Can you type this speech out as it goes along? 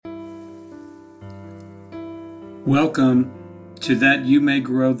Welcome to That You May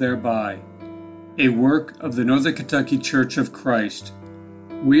Grow Thereby, a work of the Northern Kentucky Church of Christ.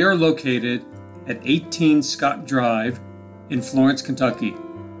 We are located at 18 Scott Drive in Florence, Kentucky.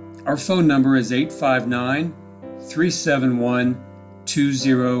 Our phone number is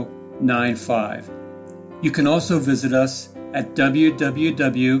 859-371-2095. You can also visit us at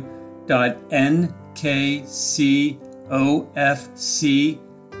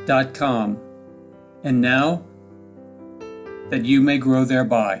www.nkcofc.com. And now, that you may grow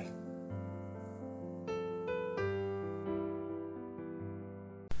thereby.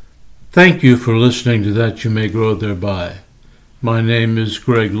 Thank you for listening to That You May Grow Thereby. My name is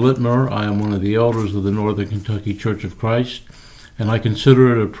Greg Littmer. I am one of the elders of the Northern Kentucky Church of Christ, and I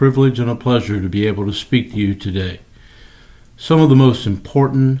consider it a privilege and a pleasure to be able to speak to you today. Some of the most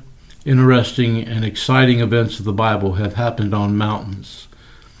important, interesting, and exciting events of the Bible have happened on mountains.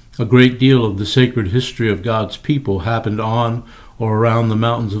 A great deal of the sacred history of God's people happened on or around the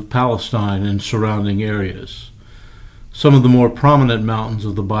mountains of Palestine and surrounding areas. Some of the more prominent mountains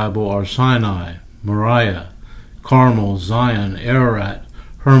of the Bible are Sinai, Moriah, Carmel, Zion, Ararat,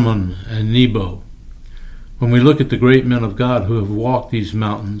 Hermon, and Nebo. When we look at the great men of God who have walked these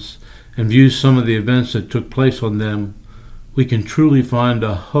mountains and view some of the events that took place on them, we can truly find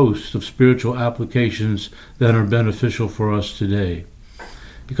a host of spiritual applications that are beneficial for us today.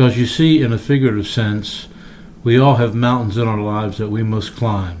 Because you see, in a figurative sense, we all have mountains in our lives that we must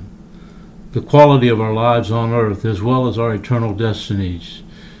climb. The quality of our lives on earth, as well as our eternal destinies,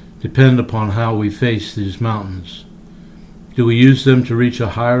 depend upon how we face these mountains. Do we use them to reach a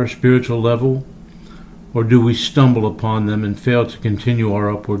higher spiritual level, or do we stumble upon them and fail to continue our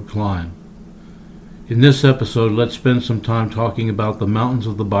upward climb? In this episode, let's spend some time talking about the mountains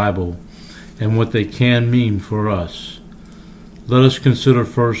of the Bible and what they can mean for us. Let us consider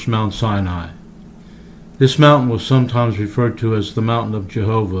first Mount Sinai. This mountain was sometimes referred to as the Mountain of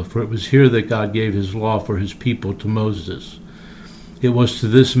Jehovah, for it was here that God gave his law for his people to Moses. It was to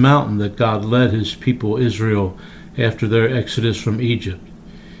this mountain that God led his people Israel after their exodus from Egypt.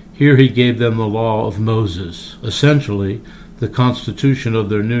 Here he gave them the law of Moses, essentially the constitution of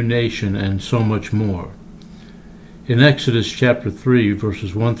their new nation, and so much more. In Exodus chapter 3,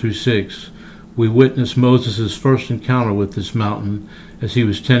 verses 1 through 6, we witness Moses' first encounter with this mountain as he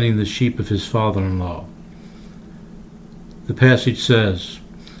was tending the sheep of his father-in-law. The passage says,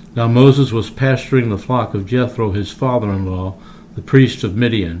 "Now Moses was pasturing the flock of Jethro, his father-in-law, the priest of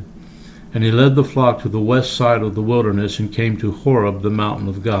Midian, and he led the flock to the west side of the wilderness and came to Horeb, the mountain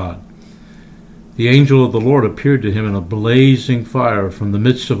of God. The angel of the Lord appeared to him in a blazing fire from the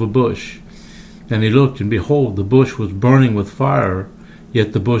midst of a bush. And he looked, and behold, the bush was burning with fire,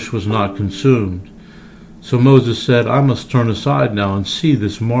 yet the bush was not consumed. So Moses said, I must turn aside now and see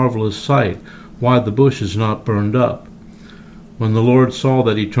this marvelous sight, why the bush is not burned up. When the Lord saw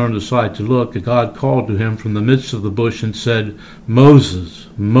that he turned aside to look, God called to him from the midst of the bush and said, Moses,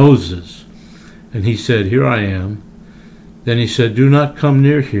 Moses. And he said, Here I am. Then he said, Do not come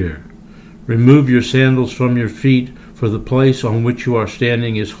near here. Remove your sandals from your feet, for the place on which you are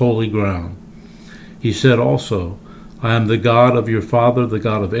standing is holy ground. He said also, I am the God of your father, the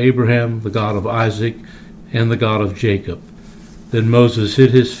God of Abraham, the God of Isaac, and the God of Jacob. Then Moses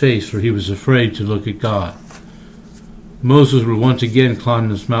hid his face, for he was afraid to look at God. Moses would once again climb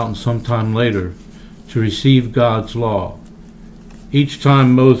this mountain sometime later to receive God's law. Each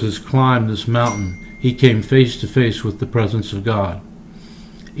time Moses climbed this mountain, he came face to face with the presence of God.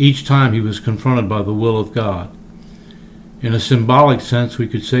 Each time he was confronted by the will of God. In a symbolic sense, we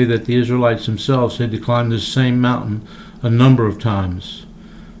could say that the Israelites themselves had to climb this same mountain a number of times.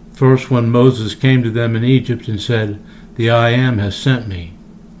 First, when Moses came to them in Egypt and said, The I Am has sent me.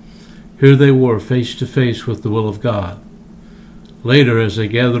 Here they were face to face with the will of God. Later, as they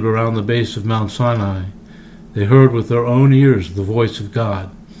gathered around the base of Mount Sinai, they heard with their own ears the voice of God,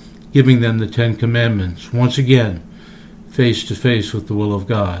 giving them the 10 Commandments, once again, face to face with the will of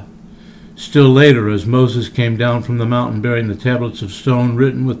God. Still later, as Moses came down from the mountain bearing the tablets of stone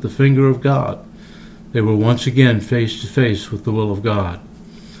written with the finger of God, they were once again face to face with the will of God.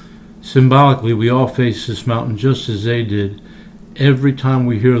 Symbolically, we all face this mountain just as they did every time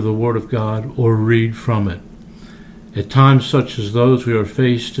we hear the Word of God or read from it. At times such as those, we are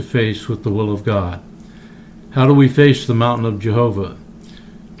face to face with the will of God. How do we face the mountain of Jehovah?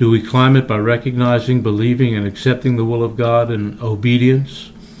 Do we climb it by recognizing, believing, and accepting the will of God in obedience?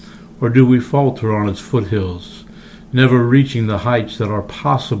 Or do we falter on its foothills, never reaching the heights that are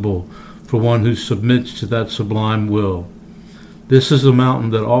possible for one who submits to that sublime will? This is a mountain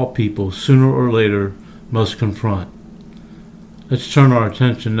that all people, sooner or later, must confront. Let's turn our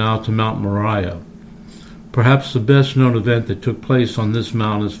attention now to Mount Moriah. Perhaps the best known event that took place on this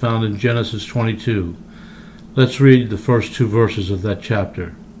mountain is found in Genesis 22. Let's read the first 2 verses of that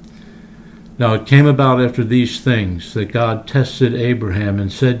chapter. Now it came about after these things that God tested Abraham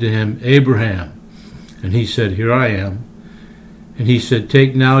and said to him, Abraham. And he said, Here I am. And he said,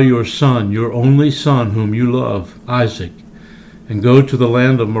 Take now your son, your only son whom you love, Isaac, and go to the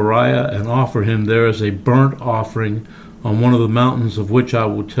land of Moriah and offer him there as a burnt offering on one of the mountains of which I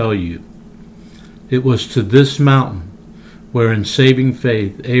will tell you. It was to this mountain where in saving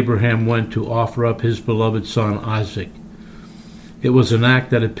faith Abraham went to offer up his beloved son Isaac. It was an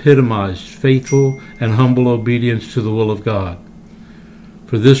act that epitomized faithful and humble obedience to the will of God.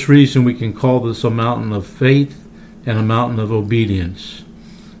 For this reason we can call this a mountain of faith and a mountain of obedience.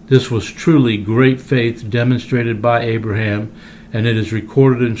 This was truly great faith demonstrated by Abraham, and it is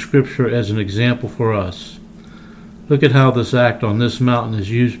recorded in Scripture as an example for us. Look at how this act on this mountain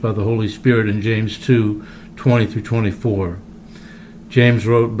is used by the Holy Spirit in James 2:20-24. James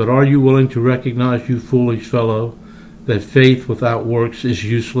wrote, But are you willing to recognize, you foolish fellow, that faith without works is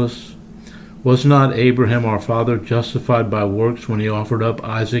useless? Was not Abraham our father justified by works when he offered up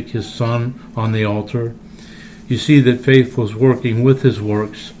Isaac his son on the altar? You see that faith was working with his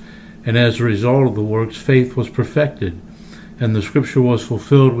works, and as a result of the works, faith was perfected. And the scripture was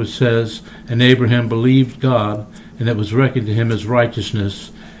fulfilled which says, And Abraham believed God, and it was reckoned to him as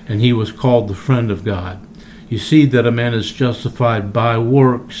righteousness, and he was called the friend of God. You see that a man is justified by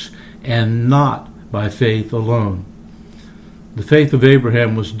works, and not by faith alone. The faith of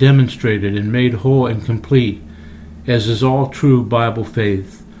Abraham was demonstrated and made whole and complete, as is all true Bible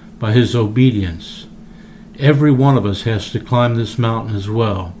faith, by his obedience. Every one of us has to climb this mountain as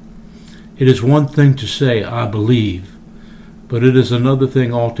well. It is one thing to say, I believe, but it is another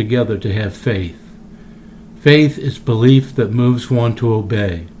thing altogether to have faith. Faith is belief that moves one to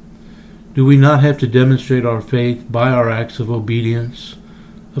obey. Do we not have to demonstrate our faith by our acts of obedience?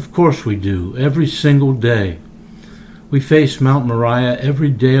 Of course we do, every single day. We face Mount Moriah every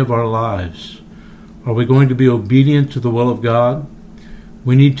day of our lives. Are we going to be obedient to the will of God?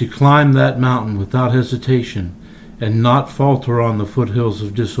 We need to climb that mountain without hesitation and not falter on the foothills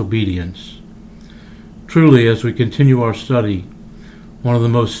of disobedience. Truly, as we continue our study, one of the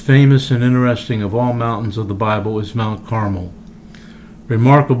most famous and interesting of all mountains of the Bible is Mount Carmel.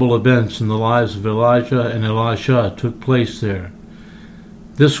 Remarkable events in the lives of Elijah and Elisha took place there.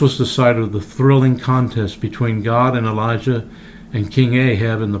 This was the site of the thrilling contest between God and Elijah and King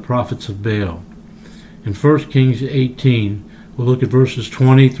Ahab and the prophets of Baal. In 1 Kings 18, we'll look at verses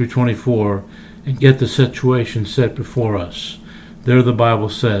 20-24 and get the situation set before us. There the Bible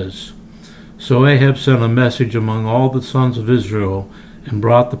says, So Ahab sent a message among all the sons of Israel and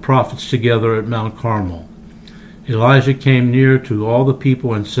brought the prophets together at Mount Carmel. Elijah came near to all the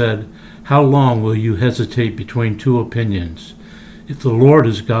people and said, How long will you hesitate between two opinions? If the Lord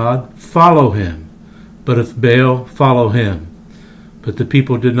is God, follow him. But if Baal, follow him. But the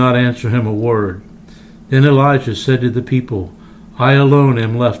people did not answer him a word. Then Elijah said to the people, I alone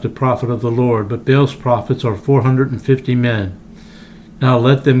am left a prophet of the Lord, but Baal's prophets are 450 men. Now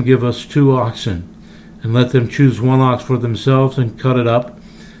let them give us 2 oxen, and let them choose 1 ox for themselves and cut it up,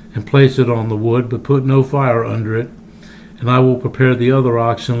 and place it on the wood, but put no fire under it. And I will prepare the other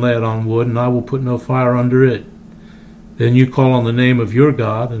ox and lay it on wood, and I will put no fire under it. Then you call on the name of your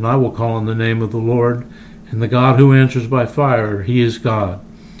God, and I will call on the name of the Lord, and the God who answers by fire, he is God.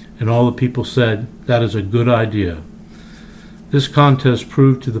 And all the people said, That is a good idea. This contest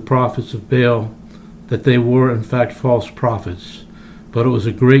proved to the prophets of Baal that they were in fact false prophets, but it was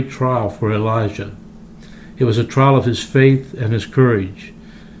a great trial for Elijah. It was a trial of his faith and his courage.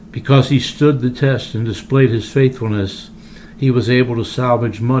 Because he stood the test and displayed his faithfulness, he was able to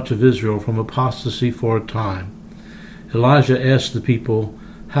salvage much of Israel from apostasy for a time. Elijah asked the people,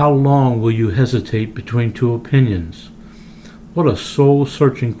 How long will you hesitate between 2 opinions? What a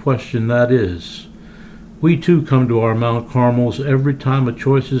soul-searching question that is. We too come to our Mount Carmels every time a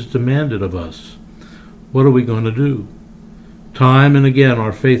choice is demanded of us. What are we going to do? Time and again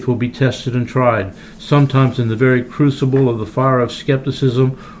our faith will be tested and tried, sometimes in the very crucible of the fire of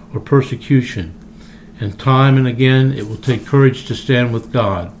skepticism or persecution. And time and again it will take courage to stand with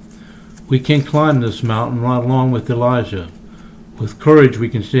God. We can climb this mountain right along with Elijah. With courage we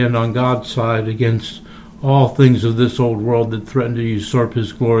can stand on God's side against all things of this old world that threaten to usurp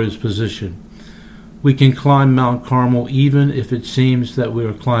his glorious position. We can climb Mount Carmel even if it seems that we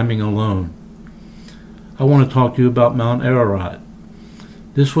are climbing alone. I want to talk to you about Mount Ararat.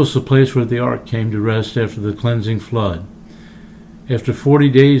 This was the place where the ark came to rest after the cleansing flood. After 40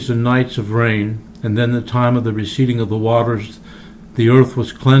 days and nights of rain, and then the time of the receding of the waters, the earth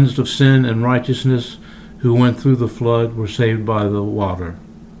was cleansed of sin and righteousness, who went through the flood were saved by the water.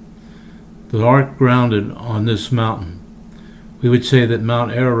 The ark grounded on this mountain. We would say that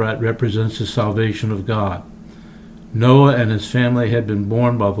Mount Ararat represents the salvation of God. Noah and his family had been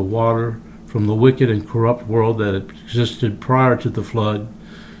born by the water from the wicked and corrupt world that existed prior to the flood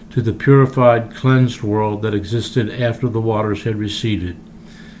to the purified, cleansed world that existed after the waters had receded.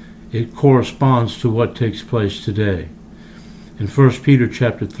 It corresponds to what takes place today. In 1 Peter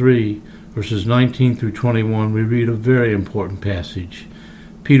chapter 3, verses 19 through 21, we read a very important passage.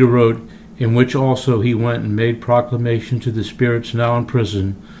 Peter wrote, "In which also he went and made proclamation to the spirits now in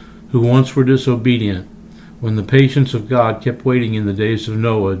prison, who once were disobedient, when the patience of God kept waiting in the days of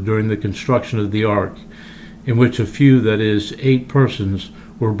Noah during the construction of the ark, in which a few, that is, 8 persons,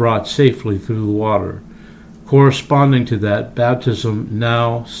 were brought safely through the water." Corresponding to that, baptism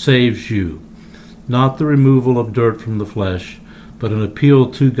now saves you, not the removal of dirt from the flesh, but an appeal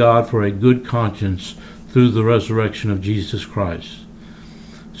to God for a good conscience through the resurrection of Jesus Christ.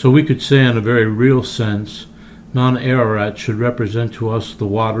 So we could say in a very real sense, Mount Ararat should represent to us the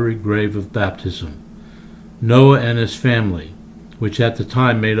watery grave of baptism. Noah and his family, which at the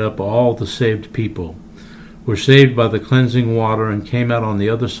time made up all the saved people, were saved by the cleansing water and came out on the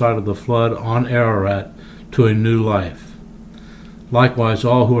other side of the flood on Ararat to a new life. Likewise,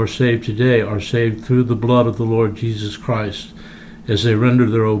 all who are saved today are saved through the blood of the Lord Jesus Christ, as they render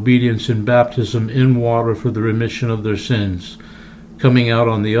their obedience in baptism in water for the remission of their sins, coming out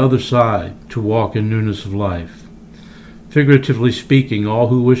on the other side to walk in newness of life. Figuratively speaking, all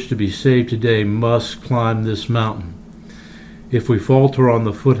who wish to be saved today must climb this mountain. If we falter on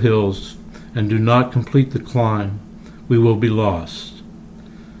the foothills and do not complete the climb, we will be lost.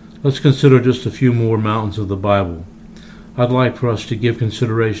 Let's consider just a few more mountains of the Bible. I'd like for us to give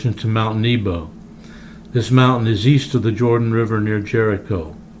consideration to Mount Nebo. This mountain is east of the Jordan River near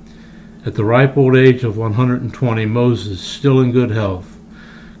Jericho. At the ripe old age of 120, Moses, still in good health,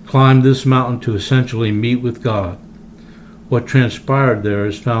 climbed this mountain to essentially meet with God. What transpired there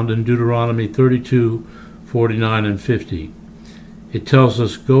is found in Deuteronomy 32, 49, and 50. It tells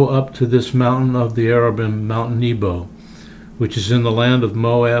us, "Go up to this mountain of the Arabim, Mount Nebo, which is in the land of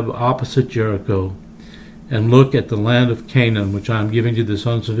Moab opposite Jericho, and look at the land of Canaan, which I am giving to the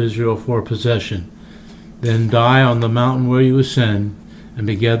sons of Israel for possession. Then die on the mountain where you ascend, and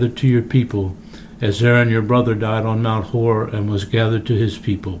be gathered to your people, as Aaron your brother died on Mount Hor and was gathered to his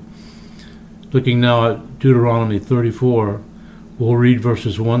people." Looking now at Deuteronomy 34, we'll read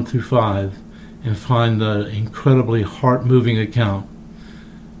verses 1 through 5 and find the incredibly heart-moving account.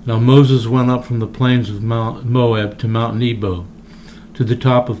 "Now Moses went up from the plains of Mount Moab to Mount Nebo, to the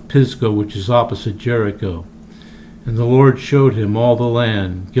top of Pisgah, which is opposite Jericho. And the Lord showed him all the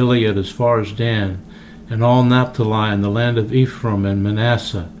land, Gilead as far as Dan, and all Naphtali, and the land of Ephraim and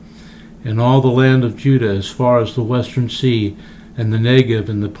Manasseh, and all the land of Judah as far as the western sea, and the Negev,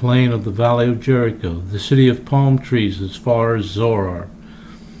 and the plain of the valley of Jericho, the city of palm trees as far as Zoar.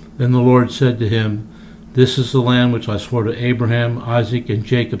 Then the Lord said to him, This is the land which I swore to Abraham, Isaac, and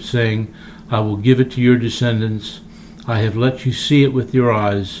Jacob, saying, I will give it to your descendants. I have let you see it with your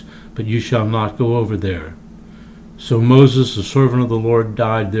eyes, but you shall not go over there." So Moses, the servant of the Lord,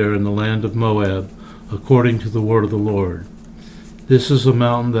 died there in the land of Moab, according to the word of the Lord. This is a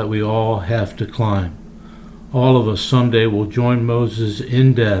mountain that we all have to climb. All of us someday will join Moses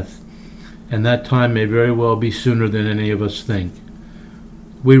in death, and that time may very well be sooner than any of us think.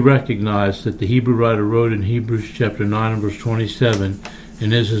 We recognize that the Hebrew writer wrote in Hebrews chapter 9 and verse 27,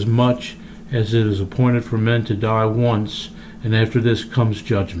 "Inasmuch as it is appointed for men to die once, and after this comes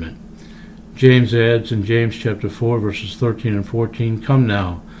judgment." James adds in James chapter 4 verses 13 and 14, "Come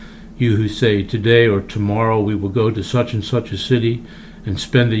now, you who say, Today or tomorrow we will go to such and such a city, and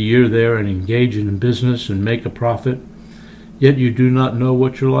spend a year there, and engage in business, and make a profit. Yet you do not know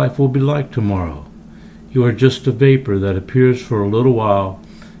what your life will be like tomorrow. You are just a vapor that appears for a little while,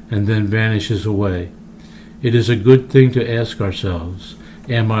 and then vanishes away." It is a good thing to ask ourselves,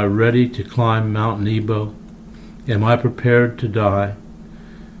 am I ready to climb Mount Nebo? Am I prepared to die?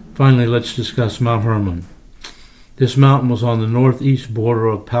 Finally, let's discuss Mount Hermon. This mountain was on the northeast border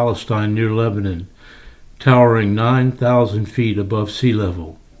of Palestine near Lebanon, towering 9,000 feet above sea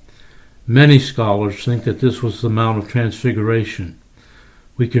level. Many scholars think that this was the Mount of Transfiguration.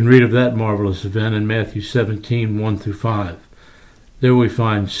 We can read of that marvelous event in Matthew 17, 1 through 5. There we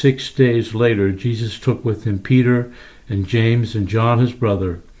find 6 days later Jesus took with him Peter and James and John his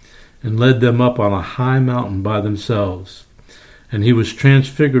brother, and led them up on a high mountain by themselves. And he was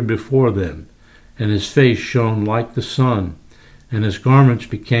transfigured before them, and his face shone like the sun, and his garments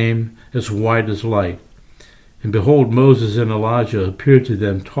became as white as light. And behold, Moses and Elijah appeared to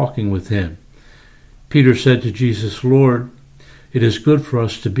them, talking with him. Peter said to Jesus, "Lord, it is good for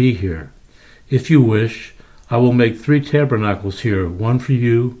us to be here. If you wish, I will make 3 tabernacles here, one for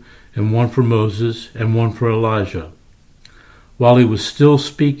you, and one for Moses, and one for Elijah." While he was still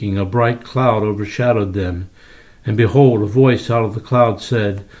speaking, a bright cloud overshadowed them, and behold, a voice out of the cloud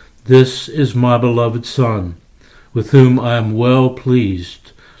said, "This is my beloved Son, with whom I am well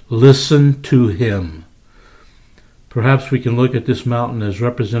pleased. Listen to him." Perhaps we can look at this mountain as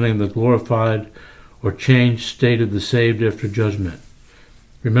representing the glorified or changed state of the saved after judgment.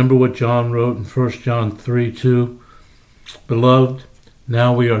 Remember what John wrote in 1 John 3:2? "Beloved,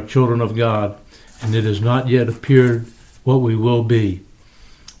 now we are children of God, and it has not yet appeared what we will be.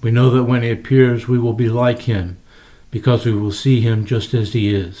 We know that when he appears, we will be like him, because we will see him just as he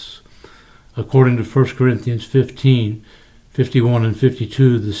is." According to 1 Corinthians 15:51 and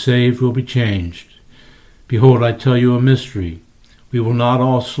 52, the saved will be changed. "Behold, I tell you a mystery. We will not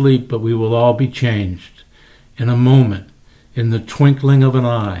all sleep, but we will all be changed. In a moment, in the twinkling of an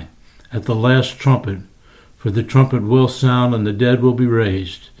eye, at the last trumpet, for the trumpet will sound and the dead will be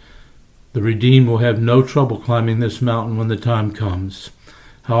raised. The redeemed will have no trouble climbing this mountain when the time comes.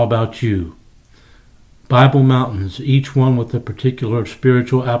 How about you?" Bible mountains, each one with a particular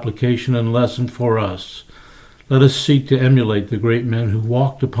spiritual application and lesson for us. Let us seek to emulate the great men who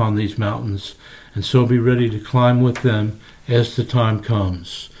walked upon these mountains, and so be ready to climb with them as the time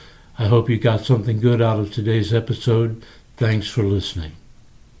comes. I hope you got something good out of today's episode. Thanks for listening.